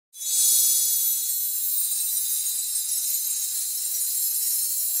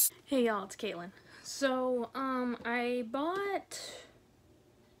Hey y'all, it's Caitlin. So, I bought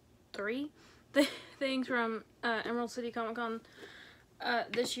 3 things from Emerald City Comic Con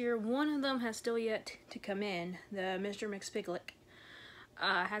this year. One of them has still yet to come in. The Mr. McSpicklick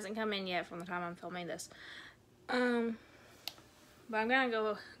hasn't come in yet from the time I'm filming this. But I'm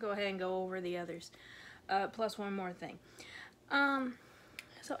gonna go ahead and go over the others. Plus one more thing.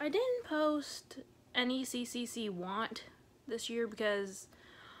 So I didn't post an ECCC want this year because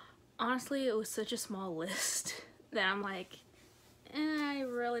honestly, it was such a small list that I'm like, I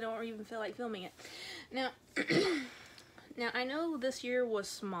really don't even feel like filming it. Now, now I know this year was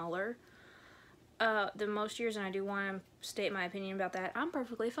smaller than most years, and I do want to state my opinion about that. I'm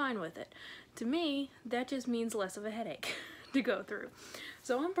perfectly fine with it. To me, that just means less of a headache to go through.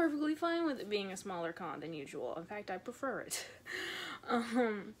 So I'm perfectly fine with it being a smaller con than usual. In fact, I prefer it.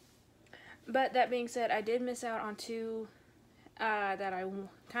 But that being said, I did miss out on 2 that I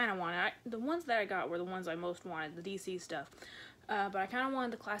kind of wanted. The ones that I got were the ones I most wanted, the DC stuff. But I kind of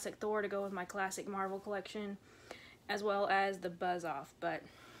wanted the classic Thor to go with my classic Marvel collection, as well as the Buzz Off, but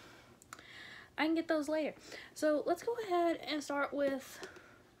I can get those later. So let's go ahead and start with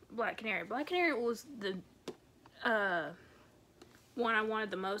Black Canary. Black Canary was the one I wanted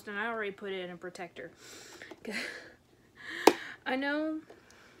the most, and I already put it in a protector. I know,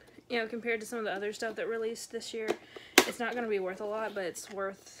 you know, compared to some of the other stuff that released this year, it's not going to be worth a lot, but it's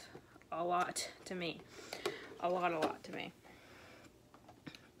worth a lot to me. A lot to me.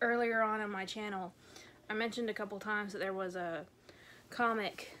 Earlier on my channel, I mentioned a couple times that there was a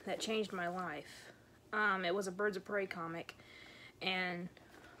comic that changed my life. It was a Birds of Prey comic, and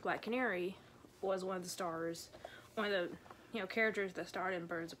Black Canary was one of the stars, one of the characters that starred in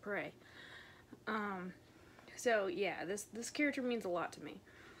Birds of Prey. So yeah, this character means a lot to me,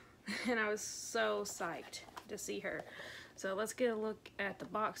 and I was so psyched to see her. So let's get a look at the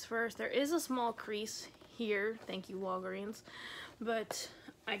box first. There is a small crease here, thank you Walgreens, but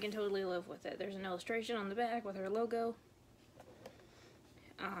I can totally live with it. There's an illustration on the back with her logo.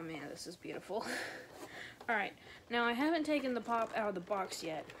 Oh man, this is beautiful. Alright, now I haven't taken the pop out of the box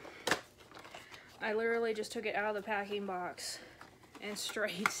yet. I literally just took it out of the packing box and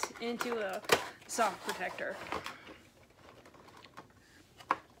straight into a soft protector.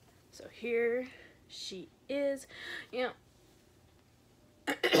 So here she is. You know,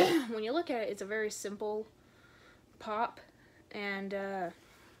 when you look at it, it's a very simple pop, and the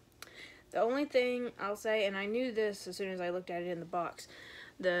only thing I'll say, and I knew this as soon as I looked at it in the box,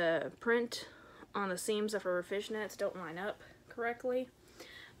 the print on the seams of her fishnets don't line up correctly,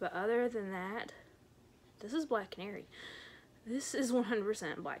 but other than that, this is Black Canary. This is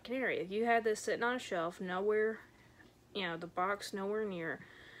 100% Black Canary. If you had this sitting on a shelf, nowhere, you know, the box nowhere near,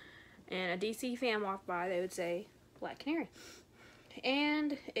 and a DC fan walked by, they would say, Black Canary.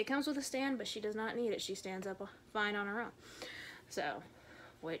 And it comes with a stand, but she does not need it. She stands up fine on her own. So,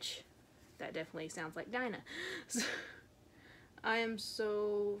 which, that definitely sounds like Dinah. So, I am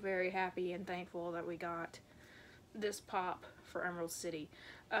so very happy and thankful that we got this pop for Emerald City.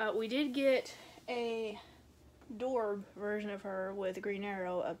 We did get a Dorb version of her with Green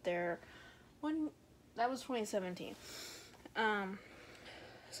Arrow up there. That was 2017.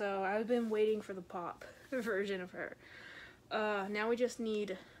 So I've been waiting for the pop version of her. Now we just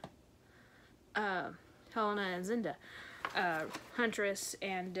need Helena and Zinda, Huntress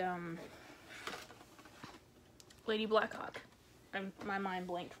and Lady Blackhawk. My mind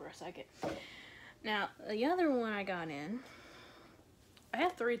blanked for a second. Now the other one I got in, I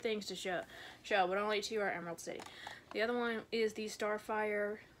have 3 things to show, but only 2 are Emerald City. The other one is the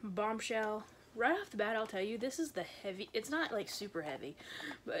Starfire Bombshell. Right off the bat, I'll tell you, this is the heavy, it's not like super heavy,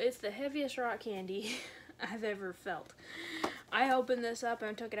 but it's the heaviest rock candy I've ever felt. I opened this up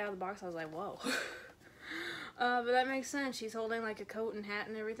and took it out of the box. I was like, whoa. But that makes sense. She's holding like a coat and hat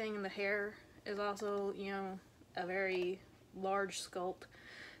and everything, and the hair is also, you know, a very large sculpt.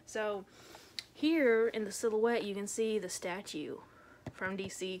 So here in the silhouette, you can see the statue from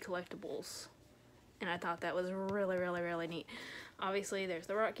DC Collectibles, and I thought that was really neat. Obviously there's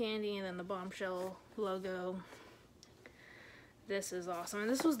the rock candy and then the Bombshell logo. This is awesome, and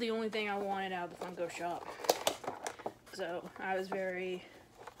this was the only thing I wanted out of the Funko shop, so I was very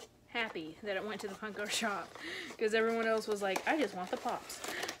happy that it went to the Funko shop, because everyone else was like, I just want the pops.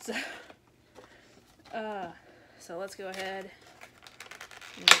 So let's go ahead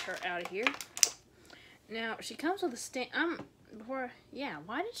and get her out of here. Now she comes with a stand. Why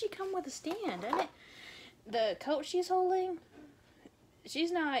did she come with a stand? The coat she's holding,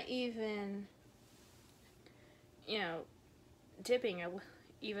 she's not even, you know, tipping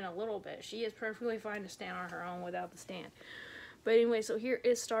even a little bit. She is perfectly fine to stand on her own without the stand. But anyway, so here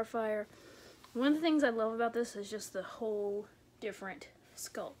is Starfire. One of the things I love about this is just the whole different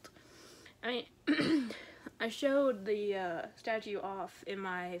sculpt. I mean, I showed the statue off in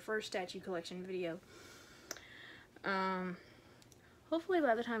my first statue collection video. Hopefully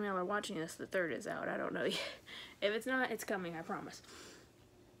by the time y'all are watching this, the third is out. I don't know yet. If it's not, it's coming, I promise.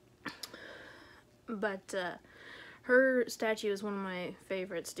 But her statue is one of my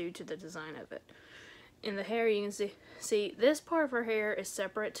favorites due to the design of it. In the hair, you can see this part of her hair is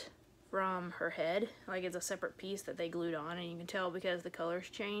separate from her head. Like, it's a separate piece that they glued on, and you can tell because the colors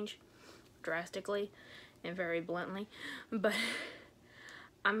change drastically and very bluntly. But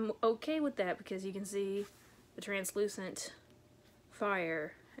I'm okay with that because you can see the translucent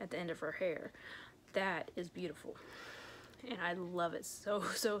fire at the end of her hair. That is beautiful, and I love it so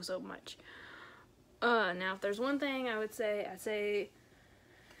much. Now if there's one thing I would say, I'd say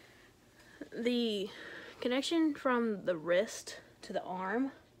the connection from the wrist to the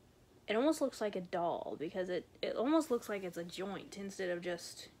arm, it almost looks like a doll, because it almost looks like it's a joint instead of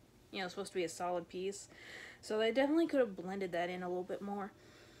just, you know, supposed to be a solid piece. So they definitely could have blended that in a little bit more.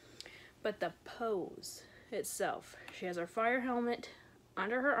 But the pose itself, she has her fire helmet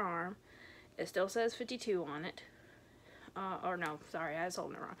under her arm. It still says 52 on it. Or no, sorry, I was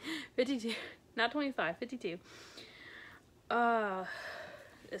holding it wrong. 52, not 25, 52.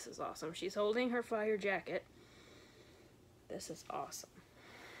 This is awesome. She's holding her fire jacket. This is awesome.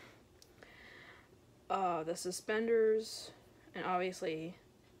 The suspenders, and obviously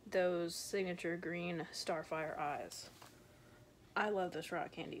those signature green Starfire eyes. I love this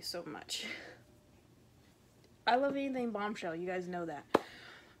rock candy so much. I love anything Bombshell, you guys know that.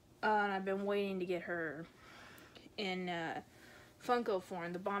 And I've been waiting to get her in Funko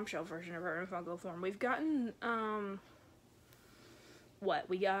form, the Bombshell version of her in Funko form. We've gotten,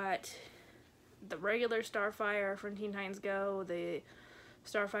 we got the regular Starfire from Teen Titans Go, the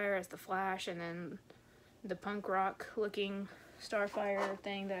Starfire as the Flash, and then the punk rock looking Starfire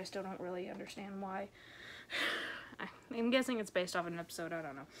thing that I still don't really understand why. I'm guessing it's based off an episode, I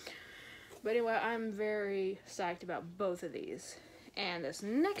don't know. But anyway, I'm very psyched about both of these. And this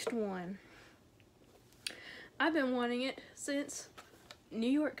next one, I've been wanting it since New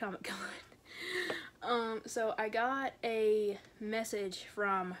York Comic Con. So I got a message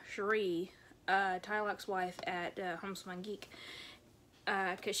from Cherie, Tylock's wife at Homespun Geek,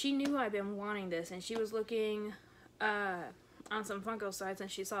 because she knew I'd been wanting this, and she was looking on some Funko sites, and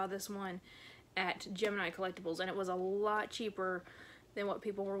she saw this one at Gemini Collectibles, and it was a lot cheaper than what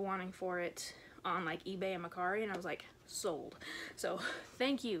people were wanting for it on like eBay and Mercari, and I was like, sold. So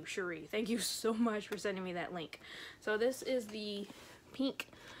thank you, Cherie. Thank you so much for sending me that link. So this is the pink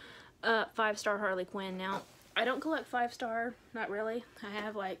 5-star Harley Quinn. Now, I don't collect 5-star, not really. I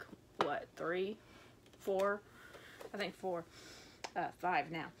have like, what, 3, 4? I think 4,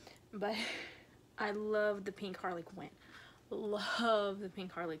 5 now. But I love the pink Harley Quinn. Love the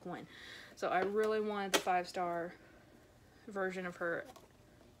pink Harley Quinn. So I really wanted the 5-star version of her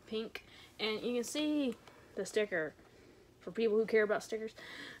pink. And you can see the sticker. For people who care about stickers,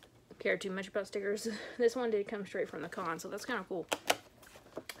 care too much about stickers, this one did come straight from the con, so that's kind of cool.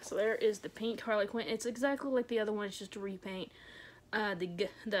 So there is the pink Harley Quinn. It's exactly like the other one, it's just a repaint.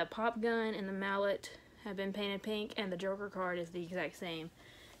 The pop gun and the mallet have been painted pink, and the Joker card is the exact same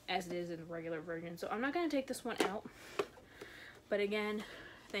as it is in the regular version. So I'm not going to take this one out, but again,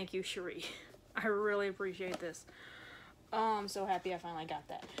 thank you, Cherie. I really appreciate this. I'm so happy I finally got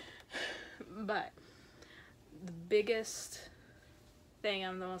that. But the biggest thing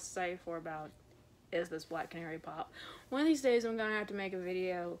I'm the most excited for about is this Black Canary pop. One of these days I'm gonna have to make a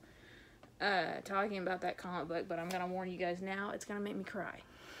video talking about that comic book, but I'm gonna warn you guys now, it's gonna make me cry.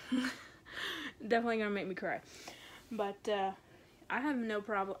 Definitely gonna make me cry. But I have no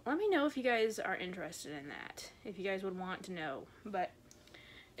problem. Let me know if you guys are interested in that, if you guys would want to know. But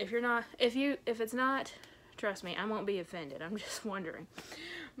if you're not, if it's not, trust me, I won't be offended. I'm just wondering.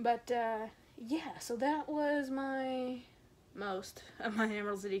 But yeah, so that was most of my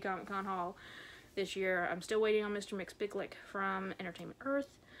Emerald City Comic Con haul this year. I'm still waiting on Mr. McSpicklick from Entertainment Earth.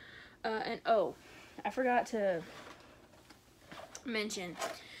 And oh, I forgot to mention,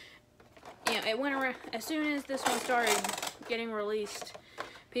 you know, it went around, as soon as this one started getting released,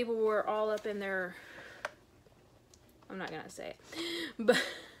 people were all up in their, I'm not gonna say it, but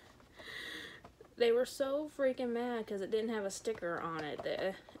they were so freaking mad because it didn't have a sticker on it,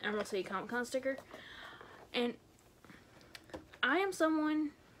 the Emerald City Comic Con sticker. And I am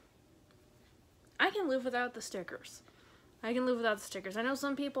someone, I can live without the stickers. I can live without the stickers. I know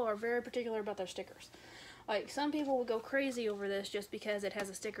some people are very particular about their stickers. Like, some people will go crazy over this just because it has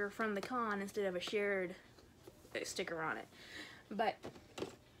a sticker from the con instead of a shared sticker on it. But,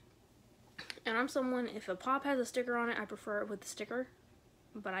 and I'm someone, if a pop has a sticker on it, I prefer it with the sticker,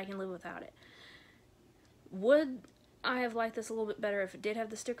 but I can live without it. Would I have liked this a little bit better if it did have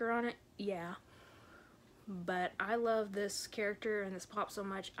the sticker on it? Yeah. But I love this character and this pop so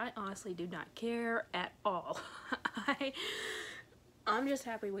much, I honestly do not care at all. I'm just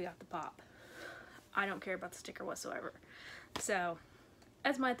happy we got the pop. I don't care about the sticker whatsoever. So,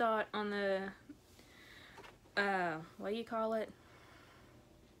 that's my thought on the, what do you call it?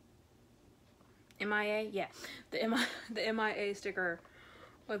 MIA? Yeah, the MIA sticker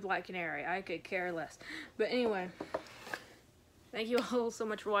with Black Canary. I could care less. But anyway, thank you all so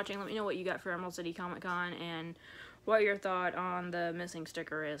much for watching. Let me know what you got for Emerald City Comic Con and what your thought on the missing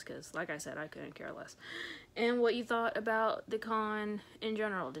sticker is, because like I said, I couldn't care less. And what you thought about the con in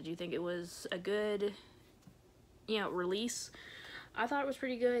general. Did you think it was a good, release? I thought it was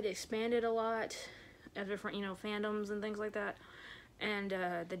pretty good. It expanded a lot of different, fandoms and things like that. And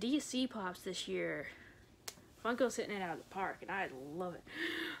the DC pops this year, Funko's hitting it out of the park, and I love it.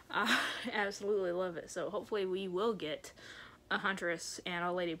 I absolutely love it. So hopefully we will get a Huntress and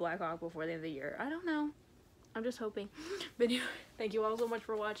a Lady Blackhawk before the end of the year. I don't know. I'm just hoping. But anyway, thank you all so much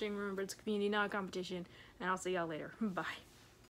for watching. Remember, it's a community, not a competition. And I'll see y'all later. Bye.